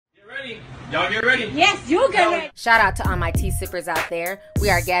Y'all get ready? Yes, you get ready. Shout out to all my tea sippers out there. We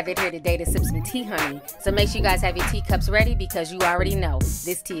are gathered here today to sip some tea, honey. So make sure you guys have your teacups ready because you already know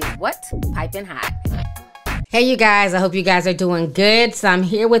this tea is what? Piping hot. Hey you guys, I hope you guys are doing good. So I'm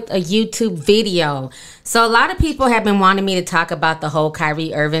here with a YouTube video. So a lot of people have been wanting me to talk about the whole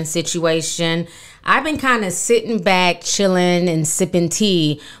Kyrie Irving situation. I've been kind of sitting back, chilling and sipping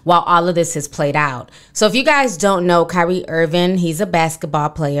tea while all of this has played out. So if you guys don't know Kyrie Irving, he's a basketball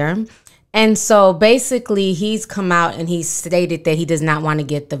player. And so basically he's come out and he's stated that he does not want to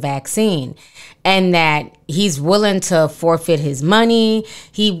get the vaccine and that he's willing to forfeit his money.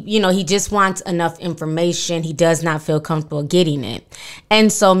 He just wants enough information. He does not feel comfortable getting it.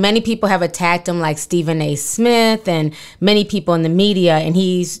 And so many people have attacked him, like Stephen A. Smith and many people in the media. And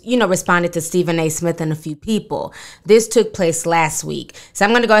he's, responded to Stephen A. Smith and a few people. This took place last week. So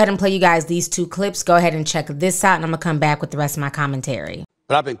I'm going to go ahead and play you guys these two clips. Go ahead and check this out and I'm going to come back with the rest of my commentary.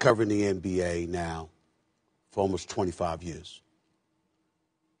 But I've been covering the NBA now for almost 25 years.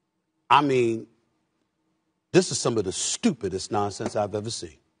 I mean, this is some of the stupidest nonsense I've ever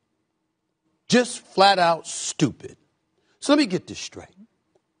seen. Just flat out stupid. So let me get this straight.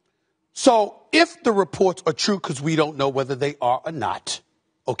 So if the reports are true, because we don't know whether they are or not,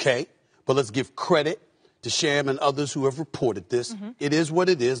 okay, but let's give credit to Sham and others who have reported this. It is what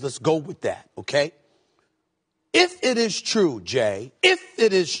it is. Let's go with that, okay? If it is true, Jay, if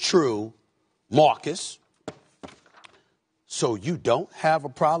it is true, Marcus, so you don't have a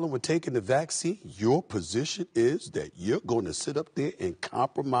problem with taking the vaccine, your position is that you're going to sit up there and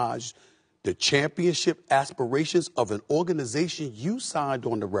compromise the championship aspirations of an organization you signed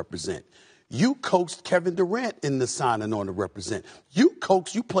on to represent. You coaxed Kevin Durant into signing on to represent. You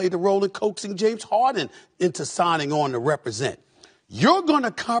played the role in coaxing James Harden into signing on to represent. You're going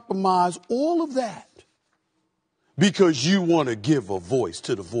to compromise all of that because you want to give a voice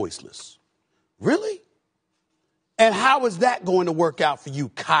to the voiceless. Really? And how is that going to work out for you,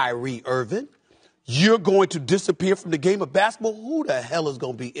 Kyrie Irving? You're going to disappear from the game of basketball? Who the hell is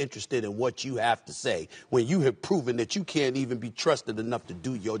going to be interested in what you have to say when you have proven that you can't even be trusted enough to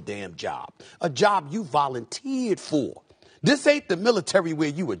do your damn job? A job you volunteered for. This ain't the military where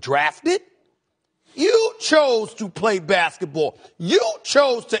you were drafted. You chose to play basketball. You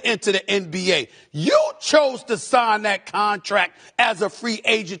chose to enter the NBA. You chose to sign that contract as a free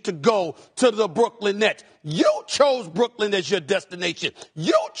agent to go to the Brooklyn Nets. You chose Brooklyn as your destination.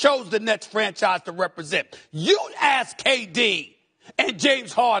 You chose the Nets franchise to represent. You asked KD and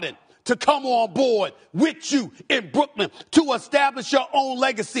James Harden to come on board with you in Brooklyn to establish your own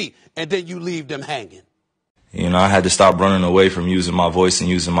legacy, and then you leave them hanging. I had to stop running away from using my voice and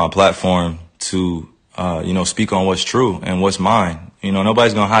using my platform to, speak on what's true and what's mine.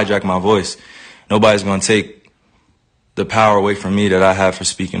 Nobody's going to hijack my voice. Nobody's going to take the power away from me that I have for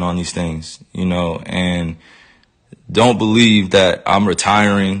speaking on these things, and don't believe that I'm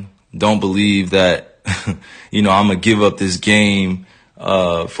retiring. Don't believe that, I'm going to give up this game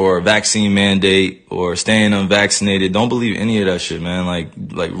for a vaccine mandate or staying unvaccinated. Don't believe any of that shit, man.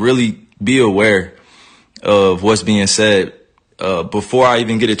 Like really be aware of what's being said before I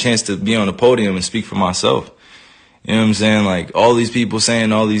even get a chance to be on the podium and speak for myself. You know what I'm saying? Like all these people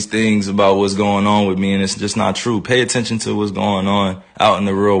saying all these things about what's going on with me, and it's just not true. Pay attention to what's going on out in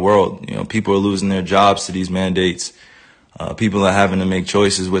the real world. People are losing their jobs to these mandates. People are having to make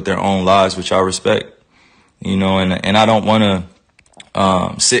choices with their own lives, which I respect. And I don't want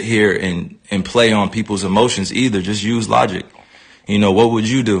to sit here and play on people's emotions either. Just use logic. What would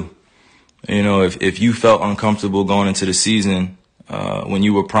you do? If you felt uncomfortable going into the season when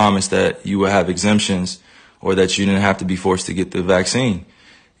you were promised that you would have exemptions or that you didn't have to be forced to get the vaccine.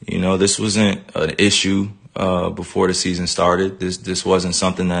 This wasn't an issue before the season started. This wasn't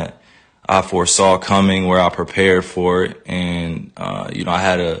something that I foresaw coming where I prepared for it. And, I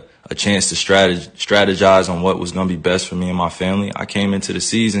had a chance to strategize on what was going to be best for me and my family. I came into the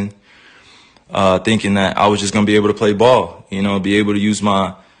season thinking that I was just going to be able to play ball, be able to use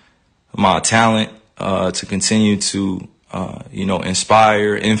my talent to continue to,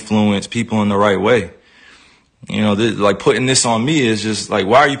 inspire, influence people in the right way. Like putting this on me is just like,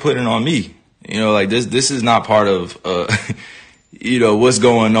 why are you putting it on me? This is not part of, what's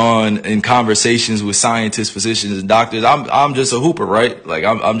going on in conversations with scientists, physicians, and doctors. I'm just a hooper, right? Like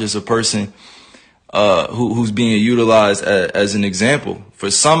I'm just a person who's being utilized as an example. For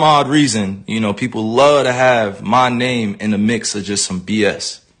some odd reason, people love to have my name in the mix of just some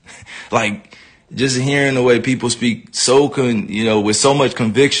BS. Like just hearing the way people speak with so much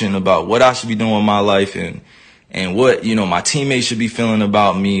conviction about what I should be doing with my life and what, my teammates should be feeling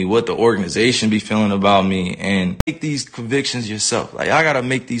about me, what the organization be feeling about me, and make these convictions yourself. Like I got to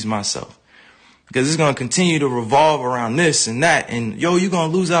make these myself, Because it's going to continue to revolve around this and that. And, yo, you're going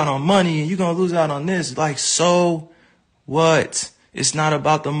to lose out on money and you're going to lose out on this. Like, so what? It's not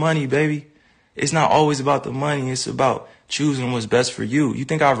about the money, baby. It's not always about the money. It's about choosing what's best for you. You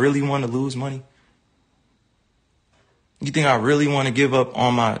think I really want to lose money? You think I really want to give up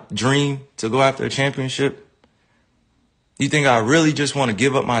on my dream to go after a championship? You think I really just want to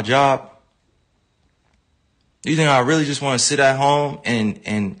give up my job? You think I really just want to sit at home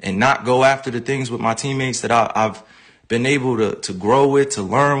and not go after the things with my teammates that I've been able to grow with, to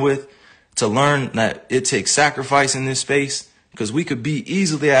learn that it takes sacrifice in this space? Because we could be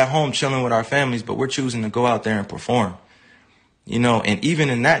easily at home chilling with our families, but we're choosing to go out there and perform. You know, and even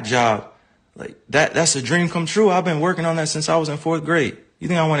in that job, like that's a dream come true. I've been working on that since I was in 4th grade. You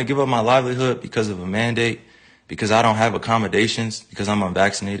think I want to give up my livelihood because of a mandate, because I don't have accommodations, because I'm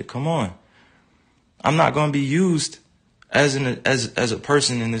unvaccinated? Come on. I'm not going to be used as a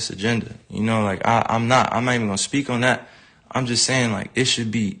person in this agenda. You know, like I'm not even going to speak on that. I'm just saying, like, it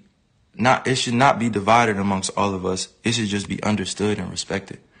should not be divided amongst all of us. It should just be understood and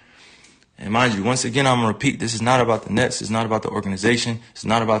respected. And mind you, once again, I'm going to repeat, this is not about the Nets. It's not about the organization. It's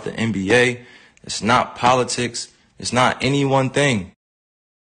not about the NBA. It's not politics. It's not any one thing.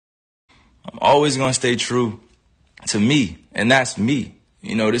 I'm always going to stay true to me, and that's me.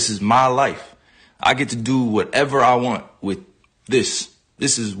 You know, this is my life. I get to do whatever I want with this.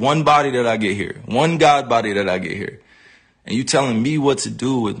 This is one body that I get here, one God body that I get here. And you telling me what to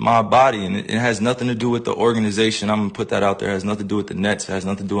do with my body, and it has nothing to do with the organization. I'm going to put that out there. It has nothing to do with the Nets. It has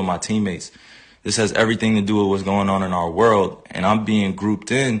nothing to do with my teammates. This has everything to do with what's going on in our world. And I'm being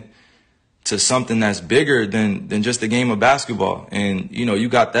grouped in to something that's bigger than just a game of basketball. And, you know, you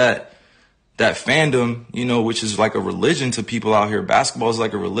got that fandom, you know, which is like a religion to people out here. Basketball is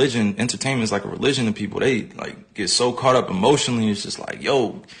like a religion. Entertainment is like a religion to people. They like get so caught up emotionally. It's just like,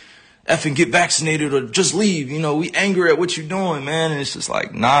 yo, effing get vaccinated or just leave. You know, we angry at what you're doing, man. And it's just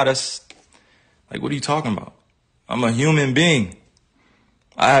like, nah, that's like, what are you talking about? I'm a human being.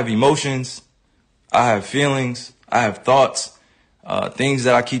 I have emotions. I have feelings. I have thoughts, things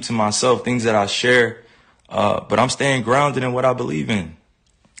that I keep to myself, things that I share. But I'm staying grounded in what I believe in.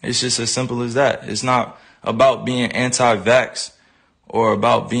 It's just as simple as that. It's not about being anti-vax or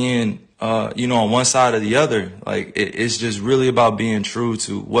about being, on one side or the other. Like, it's just really about being true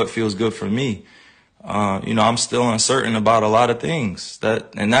to what feels good for me. I'm still uncertain about a lot of things,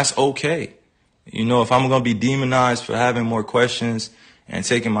 and that's okay. You know, if I'm going to be demonized for having more questions and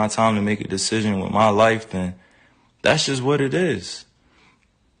taking my time to make a decision with my life, then that's just what it is.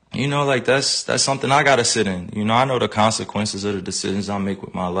 You know, like that's something I got to sit in. You know, I know the consequences of the decisions I make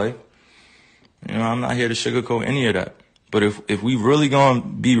with my life. You know, I'm not here to sugarcoat any of that. But if we really going to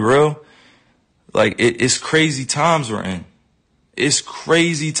be real, like it's crazy times we're in. It's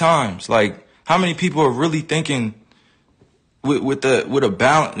crazy times. Like, how many people are really thinking with a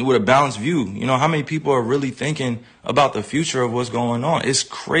balanced view? You know, how many people are really thinking about the future of what's going on? It's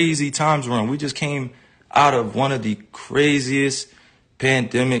crazy times we're in. We just came out of one of the craziest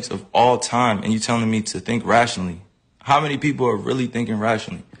pandemics of all time, and you telling me to think rationally. How many people are really thinking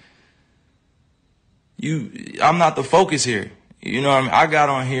rationally? I'm not the focus here. You know what I mean? I got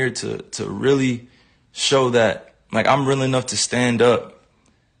on here to really show that, like, I'm real enough to stand up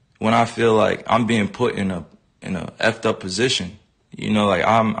when I feel like I'm being put in a effed up position. You know, like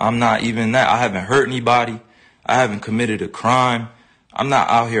I'm not even that. I haven't hurt anybody. I haven't committed a crime. I'm not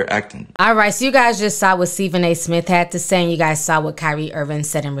out here acting. All right, so you guys just saw what Stephen A. Smith had to say, and you guys saw what Kyrie Irving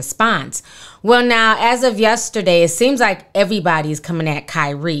said in response. Well, now, as of yesterday, it seems like everybody is coming at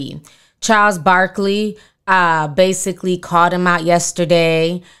Kyrie. Charles Barkley basically called him out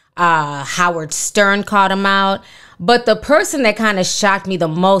yesterday. Howard Stern called him out. But the person that kind of shocked me the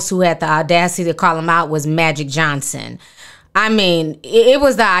most, who had the audacity to call him out, was Magic Johnson. I mean, it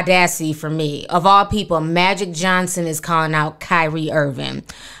was the audacity for me. Of all people, Magic Johnson is calling out Kyrie Irving.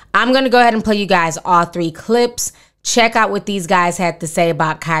 I'm going to go ahead and play you guys all 3 clips. Check out what these guys had to say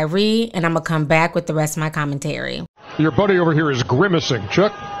about Kyrie, and I'm going to come back with the rest of my commentary. Your buddy over here is grimacing.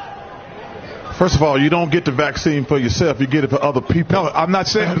 Chuck? First of all, you don't get the vaccine for yourself. You get it for other people. No, I'm not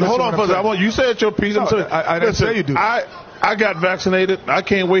saying. Hold on, folks. You said your piece. No, I didn't say you do. I got vaccinated. I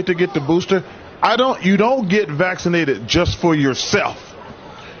can't wait to get the booster. You don't get vaccinated just for yourself.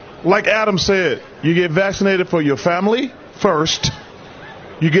 Like Adam said, you get vaccinated for your family first.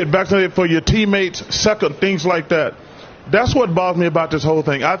 You get vaccinated for your teammates second, things like that. That's what bothers me about this whole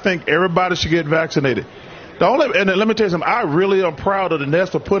thing. I think everybody should get vaccinated. And let me tell you something. I really am proud of the Nets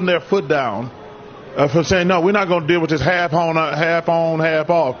for putting their foot down, for saying, no, we're not going to deal with this half on, half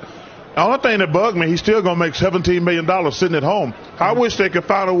off. The only thing that bugged me, he's still going to make $17 million sitting at home. I wish they could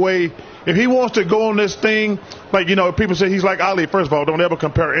find a way If he wants to go on this thing, like, you know, people say he's like Ali. First of all, don't ever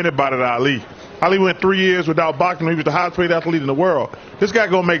compare anybody to Ali. Ali went 3 years without boxing. He was the highest paid athlete in the world. This guy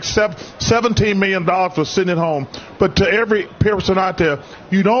going to make $17 million for sitting at home. But to every person out there,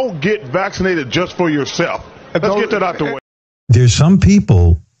 you don't get vaccinated just for yourself. Let's get that out the way. There's some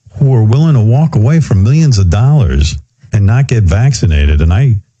people who are willing to walk away from millions of dollars and not get vaccinated. And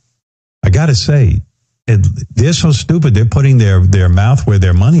I got to say, they're so stupid. They're putting their mouth where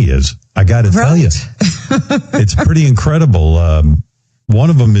their money is. I got to tell you, it's pretty incredible. One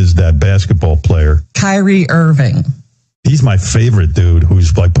of them is that basketball player, Kyrie Irving. He's my favorite dude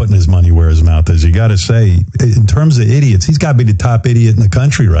who's like putting his money where his mouth is. You got to say, in terms of idiots, he's got to be the top idiot in the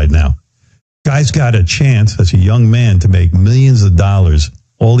country right now. Guy's got a chance as a young man to make millions of dollars.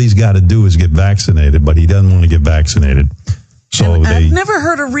 All he's got to do is get vaccinated, but he doesn't want to get vaccinated. So I've never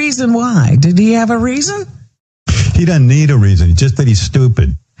heard a reason why. Did he have a reason? He doesn't need a reason. It's just that he's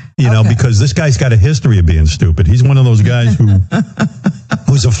stupid. You know, because this guy's got a history of being stupid. He's one of those guys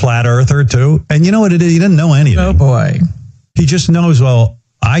who's a flat earther, too. And you know what it is? He doesn't know anything. Oh, boy. He just knows, well,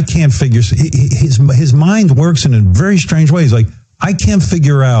 I can't figure... His mind works in a very strange way. He's like, I can't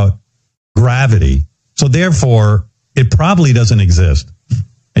figure out gravity, so therefore, it probably doesn't exist.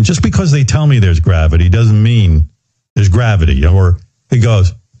 And just because they tell me there's gravity doesn't mean there's gravity. Or he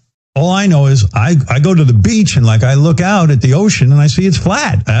goes... All I know is I go to the beach and like I look out at the ocean and I see it's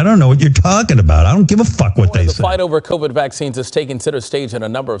flat. I don't know what you're talking about. I don't give a fuck what they say. The fight over COVID vaccines is taking center stage in a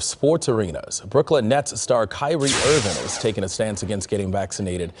number of sports arenas. Brooklyn Nets star Kyrie Irving is taking a stance against getting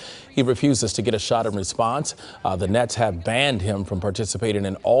vaccinated. He refuses to get a shot in response. The Nets have banned him from participating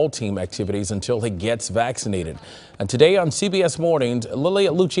in all team activities until he gets vaccinated. And today on CBS Mornings,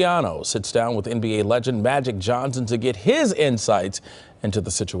 Lilia Luciano sits down with NBA legend Magic Johnson to get his insights into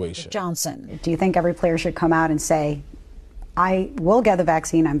the situation. Johnson, do you think every player should come out and say, I will get the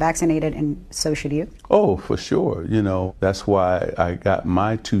vaccine, I'm vaccinated, and so should you? Oh, for sure. You know, that's why I got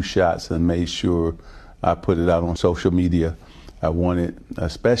my 2 shots and made sure I put it out on social media. I wanted,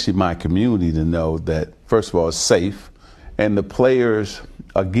 especially my community, to know that, first of all, it's safe. And the players,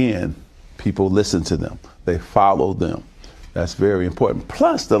 again, people listen to them. They follow them. That's very important.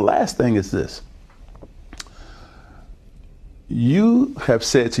 Plus, the last thing is this. You have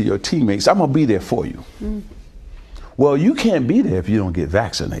said to your teammates, I'm going to be there for you. Well, you can't be there if you don't get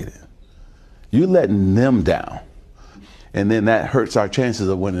vaccinated. You're letting them down. And then that hurts our chances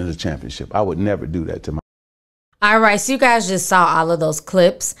of winning the championship. I would never do that to my... All right, so you guys just saw all of those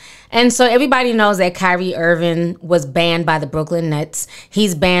clips. And so everybody knows that Kyrie Irving was banned by the Brooklyn Nets.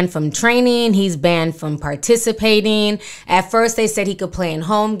 He's banned from training. He's banned from participating. At first, they said he could play in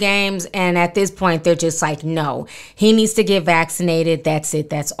home games. And at this point, they're just like, no, he needs to get vaccinated. That's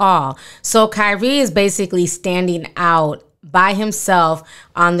it. That's all. So Kyrie is basically standing out by himself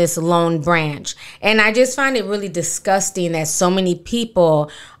on this lone branch. And I just find it really disgusting that so many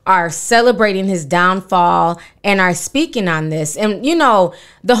people are celebrating his downfall and are speaking on this. And, you know,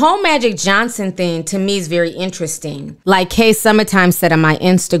 the whole Magic Johnson thing to me is very interesting. Like Kay Summertime said on my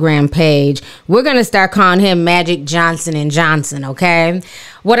Instagram page, we're going to start calling him Magic Johnson and Johnson, okay?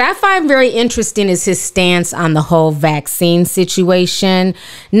 What I find very interesting is his stance on the whole vaccine situation.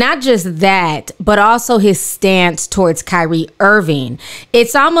 Not just that, but also his stance towards Kyrie Irving.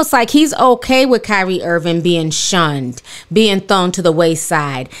 It's almost like he's okay with Kyrie Irving being shunned, being thrown to the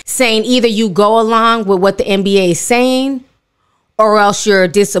wayside, saying either you go along with what the NBA is saying or else you're a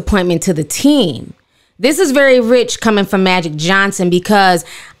disappointment to the team. This is very rich coming from Magic Johnson because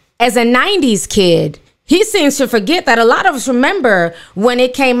as a 90s kid, he seems to forget that a lot of us remember when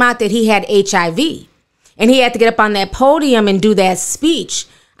it came out that he had HIV and he had to get up on that podium and do that speech.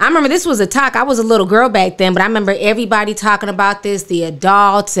 I remember this was a talk. I was a little girl back then, but I remember everybody talking about this, the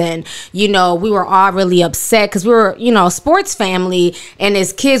adults, and, you know, we were all really upset because we were, you know, a sports family, and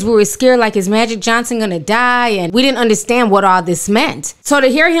as kids, we were scared, like, is Magic Johnson going to die? And we didn't understand what all this meant. So to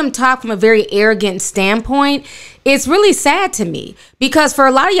hear him talk from a very arrogant standpoint, it's really sad to me because for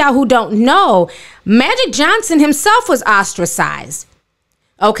a lot of y'all who don't know, Magic Johnson himself was ostracized,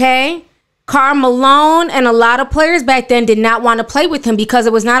 okay? Karl Malone and a lot of players back then did not want to play with him because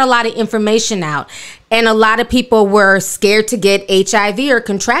there was not a lot of information out. And a lot of people were scared to get HIV or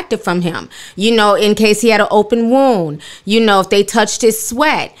contract it from him, you know, in case he had an open wound, you know, if they touched his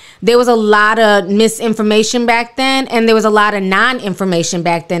sweat. There was a lot of misinformation back then, and there was a lot of non-information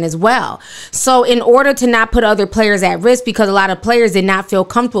back then as well. So in order to not put other players at risk, because a lot of players did not feel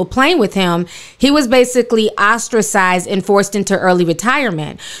comfortable playing with him, he was basically ostracized and forced into early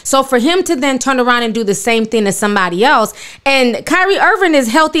retirement. So for him to then turn around and do the same thing as somebody else, and Kyrie Irving is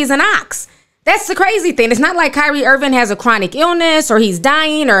healthy as an ox. That's the crazy thing. It's not like Kyrie Irving has a chronic illness or he's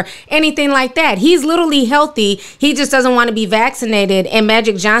dying or anything like that. He's literally healthy. He just doesn't want to be vaccinated, and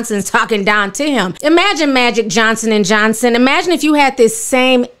Magic Johnson's talking down to him. Imagine Magic Johnson and Johnson. Imagine if you had this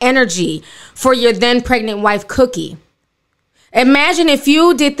same energy for your then pregnant wife, Cookie. Imagine if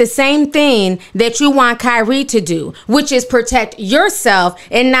you did the same thing that you want Kyrie to do, which is protect yourself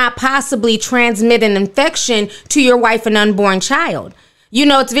and not possibly transmit an infection to your wife and unborn child. You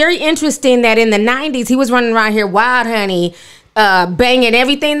know, it's very interesting that in the 90s, he was running around here wild, honey, banging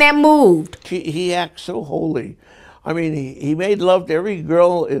everything that moved. He acts so holy. I mean, he made love to every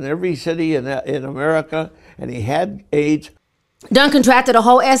girl in every city in America, and he had AIDS. Done contracted a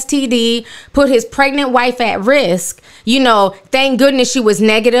whole STD, put his pregnant wife at risk. You know, thank goodness she was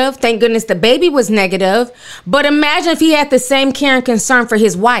negative. Thank goodness the baby was negative. But imagine if he had the same care and concern for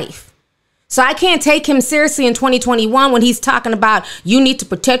his wife. So I can't take him seriously in 2021 when he's talking about you need to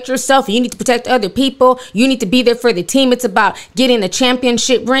protect yourself, you need to protect other people, you need to be there for the team. It's about getting a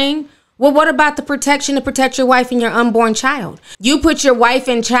championship ring. Well, what about the protection to protect your wife and your unborn child? You put your wife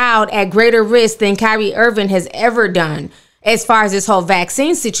and child at greater risk than Kyrie Irving has ever done as far as this whole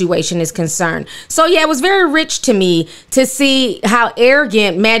vaccine situation is concerned. So yeah, it was very rich to me to see how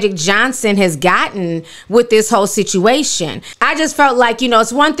arrogant Magic Johnson has gotten with this whole situation. I just felt like, you know,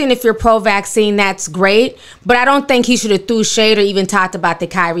 it's one thing if you're pro-vaccine, that's great, but I don't think he should have threw shade or even talked about the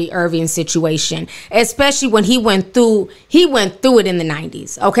Kyrie Irving situation, especially when he went through it in the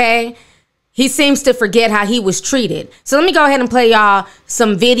 90s, okay? He seems to forget how he was treated. So let me go ahead and play y'all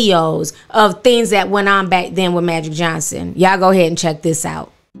some videos of things that went on back then with Magic Johnson. Y'all go ahead and check this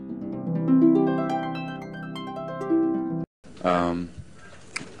out.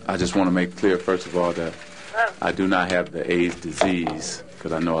 I just want to make clear, first of all, that I do not have the AIDS disease,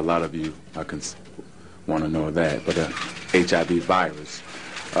 because I know a lot of you want to know that, but the HIV virus.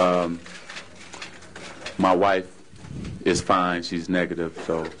 My wife is fine. She's negative,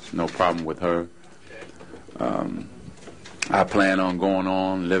 so no problem with her. I plan on going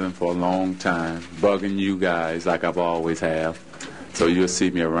on, living for a long time, bugging you guys like I've always have. So you'll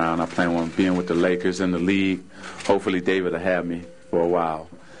see me around. I plan on being with the Lakers in the league. Hopefully David will have me for a while.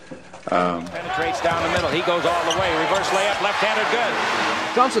 Penetrates down the middle. He goes all the way. Reverse layup, left-handed,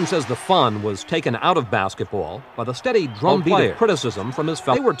 good. Johnson says the fun was taken out of basketball by the steady drumbeat of criticism from his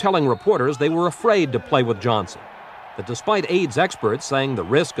fellow. They were telling reporters they were afraid to play with Johnson. That despite AIDS experts saying the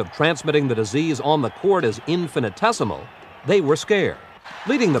risk of transmitting the disease on the court is infinitesimal, they were scared.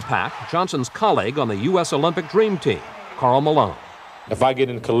 Leading the pack, Johnson's colleague on the U.S. Olympic Dream Team, Karl Malone. If I get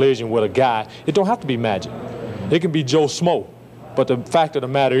in a collision with a guy, it don't have to be Magic. It can be Joe Smo. But the fact of the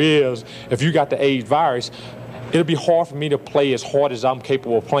matter is, if you got the AIDS virus, it'll be hard for me to play as hard as I'm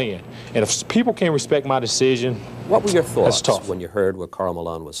capable of playing. And if people can't respect my decision, what were your thoughts tough. When you heard what Karl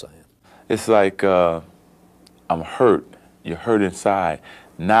Malone was saying? It's like I'm hurt. You're hurt inside,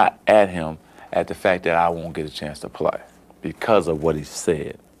 not at him, at the fact that I won't get a chance to play because of what he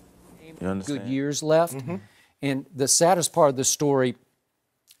said. You understand? Good years left. Mm-hmm. And the saddest part of the story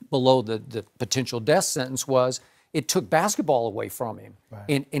below the potential death sentence was it took basketball away from him.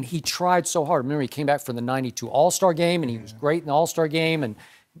 Right. And he tried so hard. Remember, he came back for the 92 All-Star game, and he was great in the All-Star game, and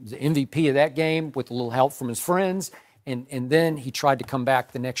the MVP of that game with a little help from his friends. And then he tried to come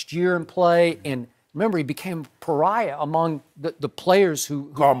back the next year and play. And remember, he became pariah among the players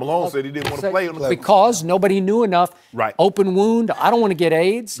who Karl Malone said he didn't want to play on the because nobody knew enough. Right. Open wound. I don't want to get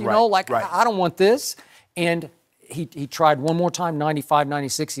AIDS. You know, like, right. I don't want this. And he tried one more time, 95,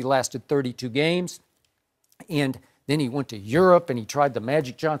 96. He lasted 32 games. And then he went to Europe and he tried the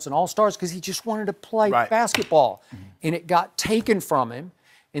Magic Johnson All-Stars because he just wanted to play basketball. Mm-hmm. And it got taken from him.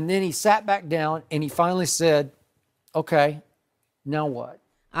 And then he sat back down and he finally said, okay, now what?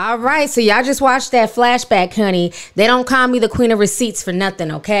 All right, so y'all just watched that flashback, honey. They don't call me the queen of receipts for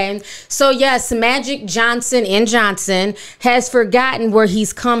nothing, okay? So yes, Magic Johnson and Johnson has forgotten where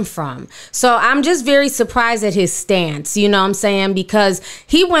he's come from. So I'm just very surprised at his stance, you know what I'm saying? Because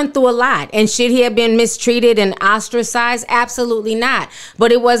he went through a lot. And should he have been mistreated and ostracized? Absolutely not.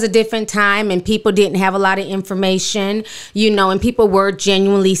 But it was a different time and people didn't have a lot of information, you know, and people were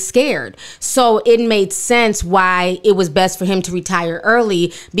genuinely scared. So it made sense why it was best for him to retire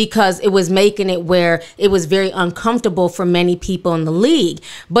early, because it was making it where it was very uncomfortable for many people in the league.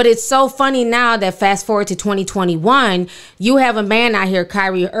 But it's so funny now that fast forward to 2021, you have a man out here,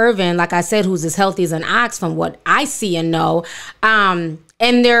 Kyrie Irving, like I said, who's as healthy as an ox from what I see and know. And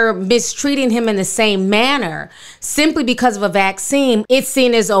they're mistreating him in the same manner simply because of a vaccine. It's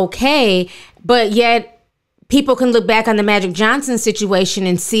seen as okay, but yet people can look back on the Magic Johnson situation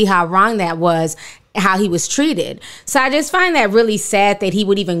and see how wrong that was. how he was treated. So I just find that really sad that he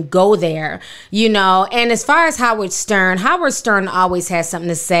would even go there, you know. And as far as Howard Stern always has something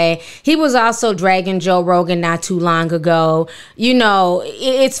to say. He was also dragging Joe Rogan not too long ago. You know,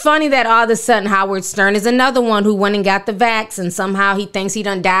 it's funny that all of a sudden Howard Stern is another one who went and got the vax, and somehow he thinks he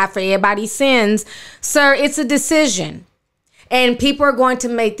done died for everybody's sins. Sir, it's a decision. And people are going to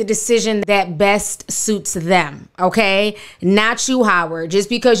make the decision that best suits them, okay? Not you, Howard. Just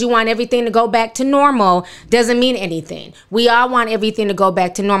because you want everything to go back to normal doesn't mean anything. We all want everything to go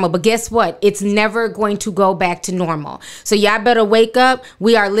back to normal. But guess what? It's never going to go back to normal. So y'all better wake up.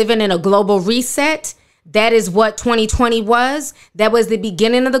 We are living in a global reset. That is what 2020 was. That was the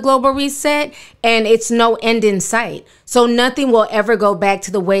beginning of the global reset, and it's no end in sight. So nothing will ever go back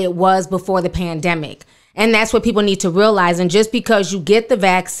to the way it was before the pandemic. And that's what people need to realize. And just because you get the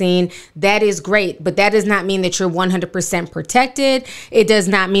vaccine, that is great. But that does not mean that you're 100% protected. It does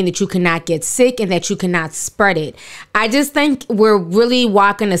not mean that you cannot get sick and that you cannot spread it. I just think we're really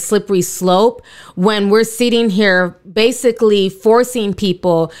walking a slippery slope when we're sitting here basically forcing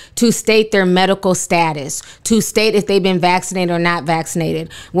people to state their medical status, to state if they've been vaccinated or not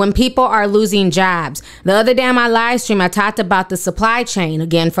vaccinated. When people are losing jobs. The other day on my live stream, I talked about the supply chain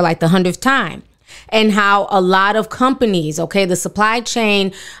again for like the 100th time. And how a lot of companies, okay, the supply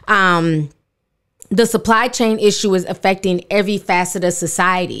chain issue is affecting every facet of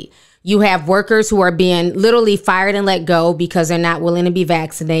society. You have workers who are being literally fired and let go because they're not willing to be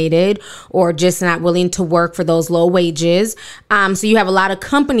vaccinated or just not willing to work for those low wages. So you have a lot of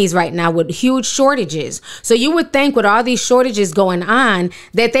companies right now with huge shortages. So you would think with all these shortages going on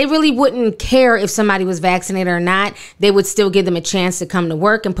that they really wouldn't care if somebody was vaccinated or not. They would still give them a chance to come to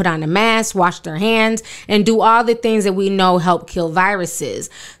work and put on a mask, wash their hands, and do all the things that we know help kill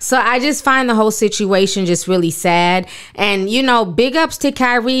viruses. So I just find the whole situation just really sad. And, you know, big ups to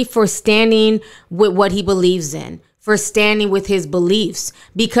Kyrie for standing with what he believes in, for standing with his beliefs,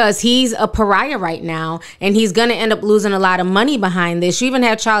 because he's a pariah right now and he's going to end up losing a lot of money behind this. You even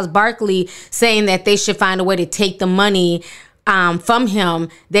have Charles Barkley saying that they should find a way to take the money from him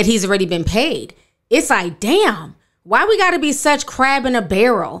that he's already been paid. It's like, damn, why we got to be such crab in a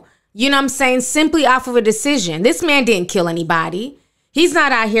barrel? You know what I'm saying? Simply off of a decision. This man didn't kill anybody. He's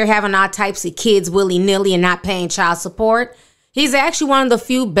not out here having all types of kids willy-nilly and not paying child support. He's actually one of the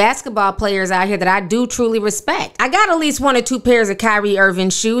few basketball players out here that I do truly respect. I got at least 1 or 2 pairs of Kyrie Irving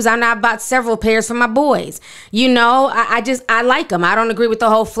shoes. I know I bought several pairs for my boys. You know, I like them. I don't agree with the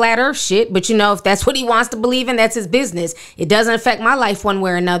whole flat earth shit, but you know, if that's what he wants to believe in, that's his business. It doesn't affect my life one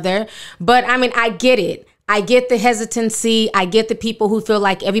way or another. But I mean, I get it. I get the hesitancy. I get the people who feel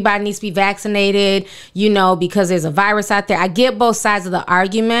like everybody needs to be vaccinated, you know, because there's a virus out there. I get both sides of the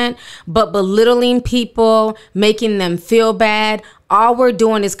argument, but belittling people, making them feel bad, all we're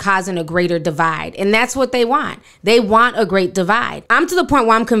doing is causing a greater divide. And that's what they want. They want a great divide. I'm to the point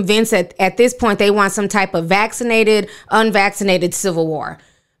where I'm convinced that at this point they want some type of vaccinated, unvaccinated civil war.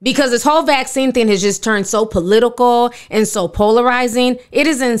 Because this whole vaccine thing has just turned so political and so polarizing. It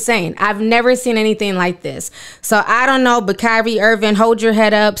is insane. I've never seen anything like this. So I don't know, but Kyrie Irving, hold your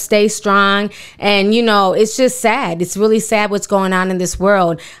head up, stay strong. And, you know, it's just sad. It's really sad what's going on in this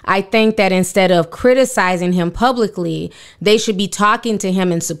world. I think that instead of criticizing him publicly, they should be talking to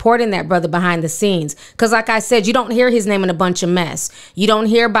him and supporting that brother behind the scenes. Because like I said, you don't hear his name in a bunch of mess. You don't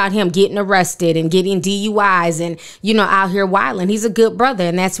hear about him getting arrested and getting DUIs and, you know, out here wilding. He's a good brother,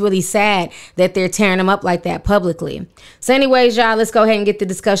 and that's really sad that they're tearing him up like that publicly. So anyways, y'all, let's go ahead and get the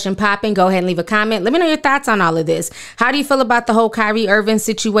discussion popping. Go ahead and leave a comment. Let me know your thoughts on all of this. How do you feel about the whole Kyrie Irving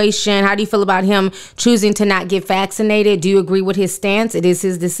situation? How do you feel about him choosing to not get vaccinated? Do you agree with his stance? It is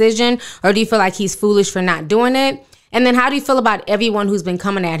his decision. Or do you feel like he's foolish for not doing it? And then how do you feel about everyone who's been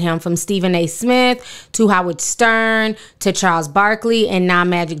coming at him, from Stephen A. Smith to Howard Stern to Charles Barkley and now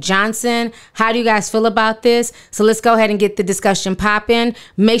Magic Johnson? How do you guys feel about this? So let's go ahead and get the discussion popping.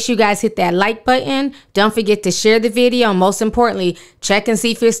 Make sure you guys hit that like button. Don't forget to share the video. And most importantly, check and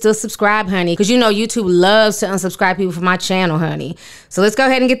see if you're still subscribed, honey. Because you know YouTube loves to unsubscribe people from my channel, honey. So let's go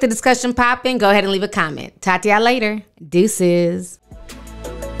ahead and get the discussion popping. Go ahead and leave a comment. Talk to y'all later. Deuces.